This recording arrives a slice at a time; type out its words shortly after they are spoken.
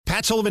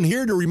Matt Sullivan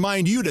here to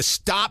remind you to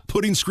stop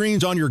putting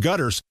screens on your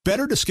gutters.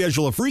 Better to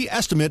schedule a free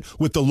estimate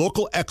with the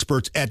local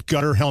experts at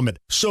Gutter Helmet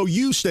so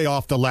you stay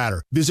off the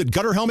ladder. Visit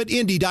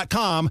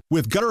GutterHelmetIndy.com.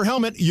 With Gutter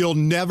Helmet, you'll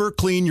never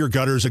clean your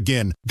gutters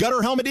again.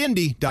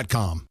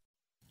 GutterHelmetIndy.com.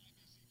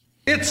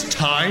 It's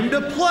time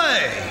to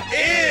play.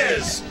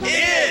 Is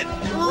It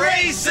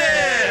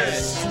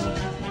Racist?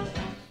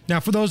 Now,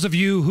 for those of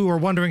you who are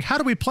wondering, how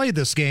do we play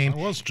this game? I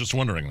was just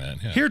wondering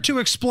that. Yeah. Here to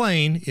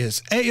explain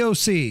is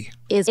AOC.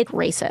 Is it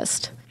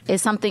racist? Is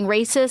something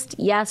racist,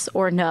 yes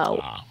or no?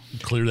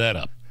 Clear that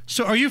up.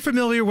 So are you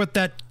familiar with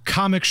that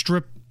comic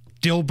strip,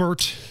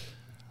 Dilbert?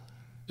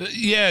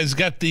 Yeah, he's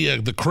got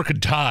the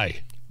crooked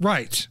tie.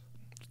 Right.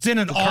 It's in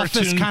an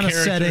office kind of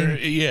setting.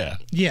 Yeah.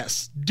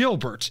 Yes,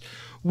 Dilbert.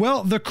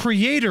 Well, the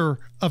creator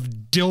of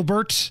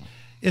Dilbert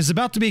is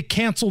about to be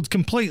canceled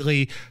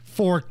completely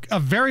for a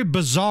very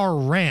bizarre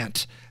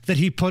rant that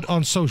he put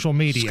on social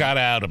media. Scott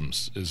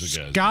Adams is a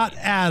guy. Scott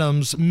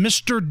Adams,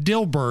 Mr.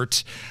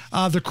 Dilbert,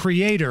 the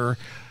creator,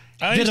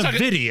 did a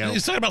video.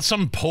 He's talking about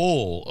some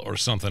poll or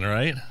something,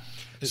 right?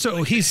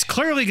 So he's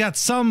clearly got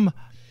some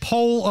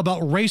poll about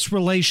race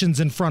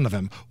relations in front of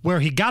him. Where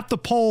he got the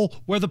poll,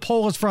 where the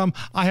poll is from,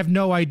 I have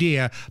no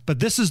idea. But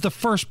this is the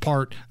first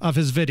part of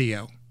his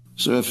video.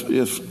 So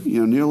if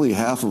nearly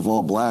half of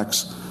all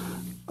blacks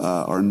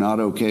are not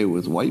okay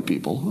with white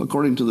people,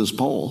 according to this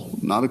poll,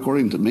 not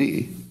according to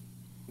me,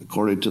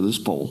 according to this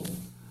poll,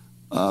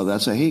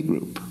 that's a hate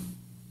group.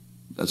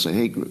 That's a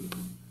hate group.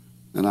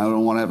 And I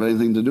don't want to have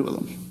anything to do with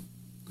them.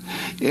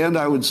 And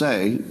I would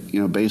say,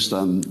 based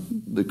on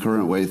the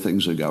current way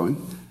things are going,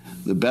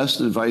 the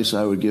best advice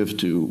I would give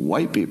to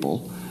white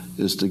people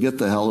is to get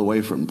the hell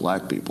away from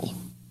black people.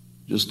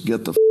 Just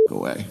get the f***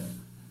 away.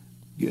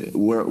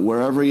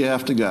 Wherever you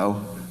have to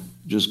go,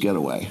 just get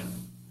away.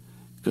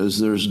 Because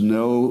there's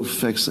no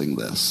fixing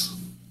this.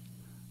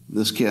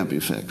 This can't be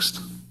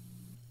fixed.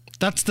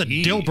 That's the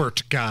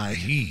Dilbert guy.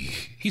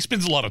 He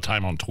spends a lot of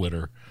time on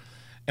Twitter.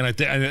 And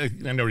I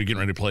know you're getting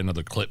ready to play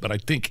another clip, but I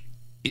think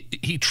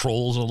he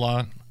trolls a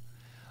lot.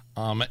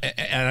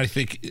 And I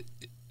think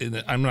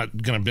I'm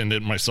not going to bend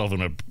it myself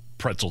in a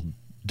pretzel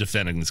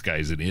defending this guy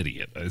as an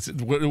idiot.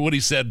 What he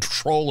said,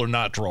 troll or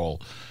not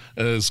troll,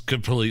 is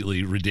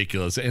completely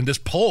ridiculous. And this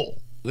poll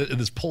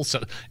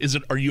said,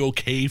 are you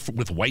okay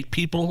with white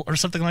people or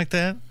something like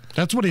that?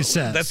 That's what he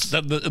says.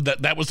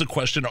 That was the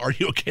question. Are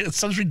you okay? It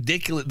sounds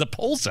ridiculous. The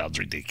poll sounds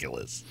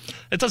ridiculous.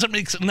 It doesn't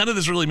make none of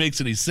this really makes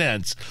any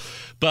sense.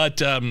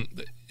 But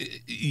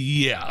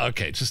yeah,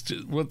 okay. Just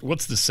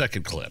what's the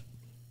second clip?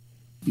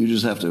 You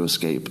just have to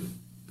escape.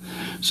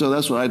 So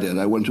that's what I did.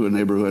 I went to a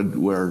neighborhood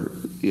where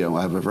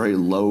I have a very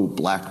low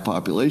black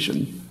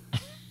population,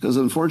 because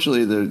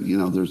unfortunately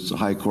there's a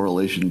high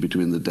correlation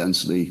between the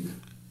density.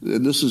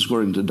 And this is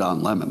according to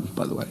Don Lemon,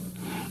 by the way.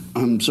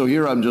 So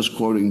here I'm just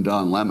quoting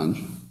Don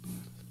Lemon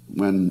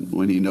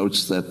when he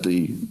notes that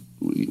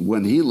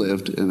when he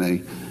lived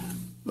in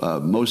a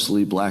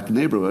mostly black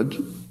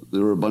neighborhood,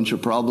 there were a bunch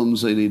of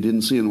problems that he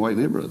didn't see in white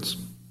neighborhoods.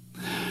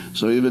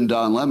 So even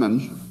Don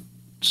Lemon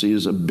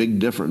sees a big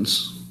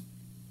difference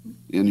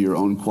in your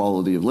own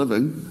quality of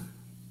living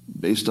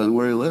based on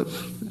where you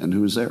live and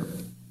who's there.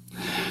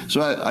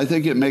 So I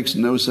think it makes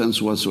no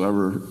sense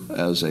whatsoever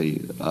as a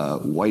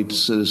white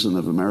citizen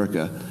of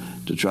America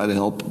to try to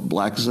help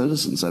black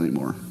citizens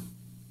anymore.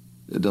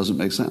 It doesn't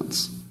make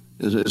sense.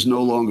 It's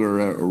no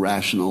longer a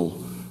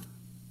rational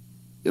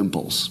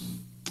impulse.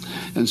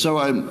 And so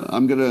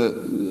I'm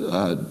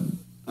gonna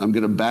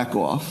back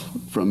off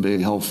from being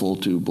helpful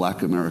to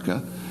black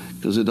America,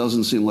 because it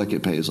doesn't seem like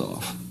it pays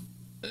off.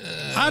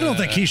 I don't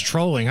think he's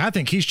trolling. I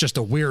think he's just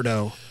a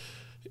weirdo.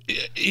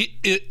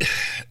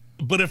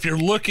 But if you're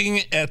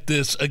looking at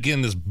this,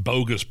 again, this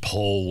bogus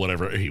poll,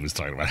 whatever he was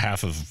talking about,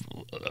 half of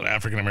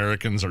African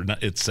Americans are not,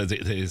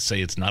 they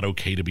say it's not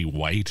okay to be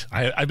white.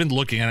 I've been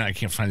looking at it. I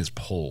can't find this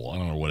poll. I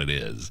don't know what it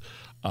is.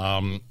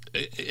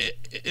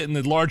 In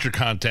the larger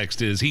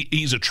context is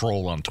he's a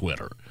troll on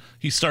Twitter.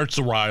 He starts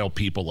to rile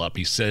people up.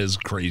 He says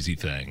crazy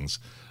things.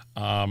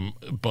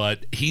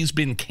 But he's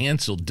been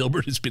canceled.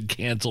 Dilbert has been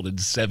canceled in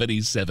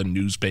 77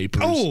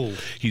 newspapers. Oh.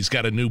 He's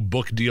got a new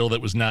book deal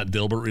that was not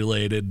Dilbert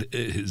related.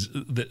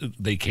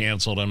 They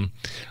canceled him.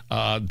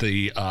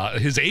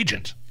 His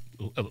agent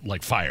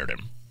fired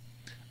him,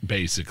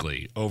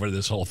 basically, over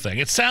this whole thing.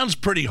 It sounds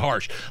pretty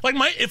harsh.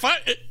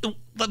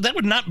 That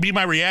would not be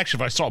my reaction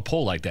if I saw a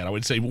poll like that. I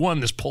would say, one,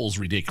 this poll's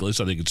ridiculous.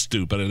 I think it's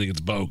stupid. I think it's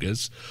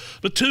bogus.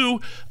 But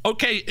two,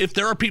 okay, if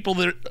there are people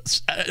there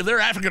are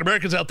African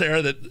Americans out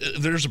there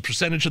that there's a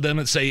percentage of them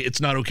that say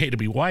it's not okay to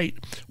be white,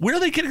 where are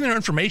they getting their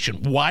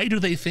information? Why do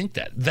they think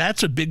that?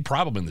 That's a big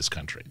problem in this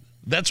country.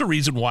 That's a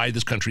reason why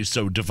this country is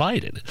so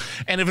divided.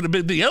 And if it had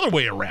been the other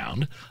way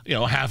around,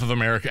 half of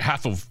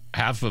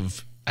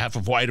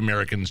white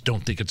Americans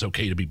don't think it's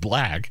okay to be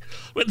black.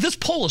 This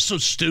poll is so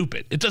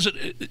stupid.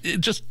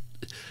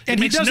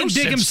 And he doesn't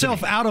dig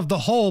himself out of the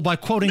hole by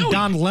quoting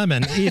Don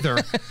Lemon either.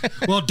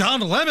 Well, Don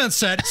Lemon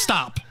said,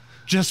 stop.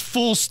 Just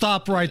full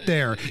stop right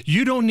there.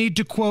 You don't need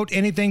to quote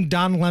anything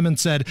Don Lemon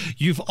said.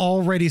 You've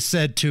already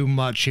said too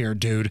much here,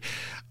 dude.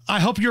 I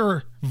hope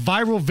your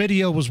viral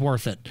video was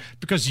worth it,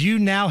 because you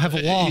now have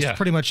lost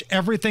pretty much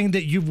everything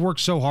that you've worked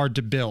so hard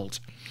to build.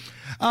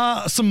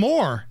 Some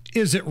more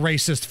Is It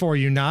Racist for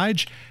you,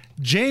 Nige.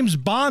 James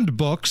Bond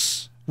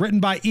books written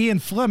by Ian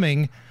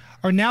Fleming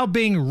are now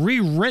being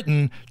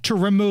rewritten to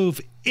remove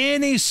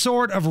any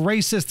sort of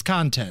racist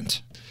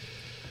content.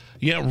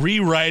 Yeah,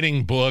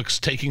 rewriting books,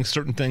 taking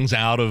certain things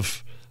out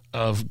of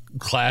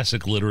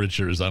classic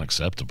literature is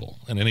unacceptable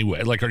in any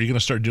way. Like, are you going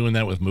to start doing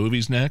that with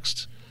movies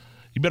next?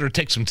 You better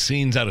take some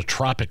scenes out of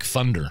Tropic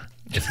Thunder,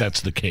 if that's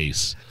the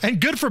case.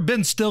 And good for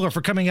Ben Stiller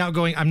for coming out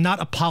going, I'm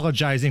not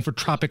apologizing for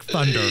Tropic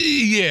Thunder.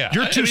 Yeah.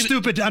 You're too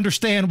stupid to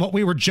understand what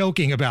we were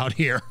joking about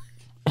here.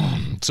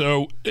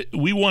 So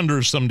we wonder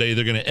if someday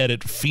they're going to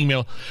edit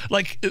female,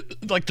 like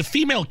the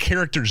female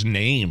characters'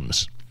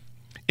 names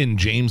in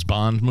James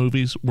Bond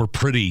movies were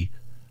pretty.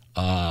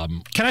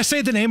 Can I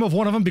say the name of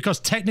one of them? Because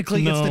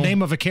technically it's the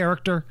name of a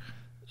character.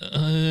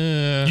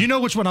 You know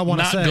which one I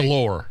want to say. Not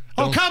Galore.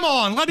 Oh, come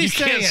on. Let me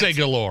say it. You can't say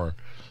Galore.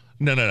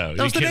 No. That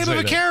was the name of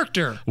a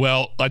character.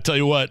 Well, I tell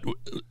you what,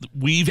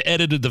 we've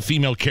edited the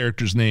female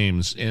characters'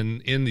 names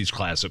in these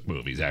classic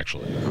movies,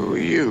 actually. Who are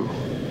you?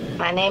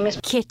 My name is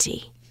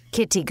Kitty.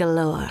 Kitty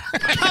Galore.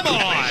 Come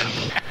on.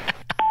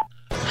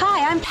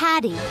 Hi, I'm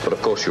Patty. But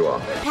of course you are.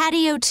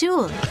 Patty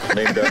O'Toole.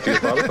 Named after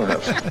your father,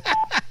 perhaps.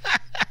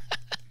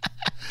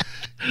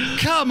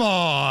 Come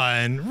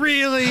on.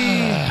 Really?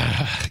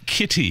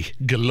 Kitty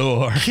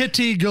Galore.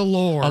 Kitty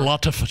Galore. A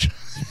lot of...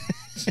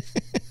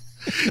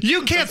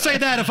 You can't say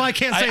that if I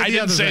can't say the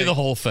other thing. I didn't say the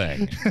whole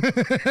thing.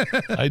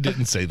 I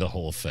didn't say the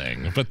whole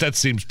thing. But that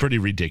seems pretty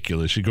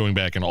ridiculous. You're going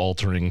back and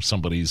altering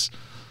somebody's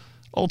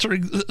work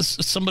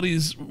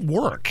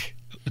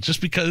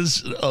just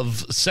because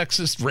of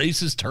sexist,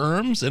 racist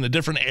terms in a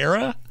different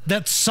era?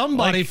 That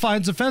somebody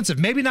finds offensive.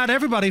 Maybe not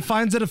everybody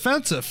finds it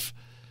offensive.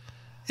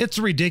 It's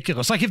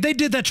ridiculous. Like, if they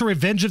did that to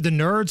Revenge of the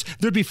Nerds,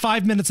 there'd be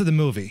 5 minutes of the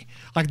movie.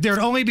 Like, there'd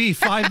only be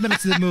 5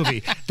 minutes of the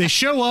movie. They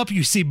show up,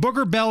 you see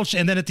Booger Belch,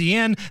 and then at the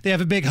end, they have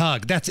a big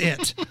hug. That's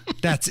it.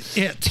 That's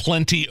it.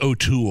 Plenty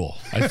O'Toole,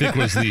 I think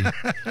was the...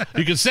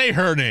 You could say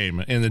her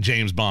name in the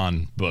James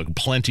Bond book,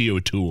 Plenty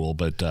O'Toole,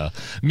 but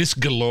Miss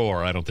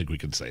Galore, I don't think we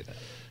could say that.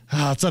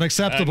 Oh, it's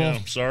unacceptable. I know,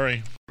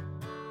 sorry.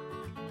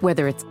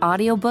 Whether it's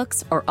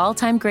audiobooks or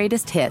all-time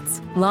greatest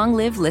hits, long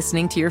live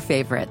listening to your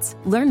favorites.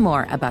 Learn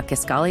more about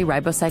Kisqali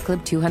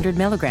Ribociclib 200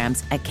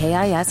 milligrams at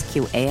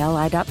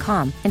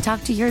KISQALI.com and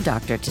talk to your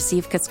doctor to see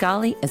if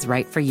Kisqali is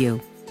right for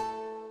you.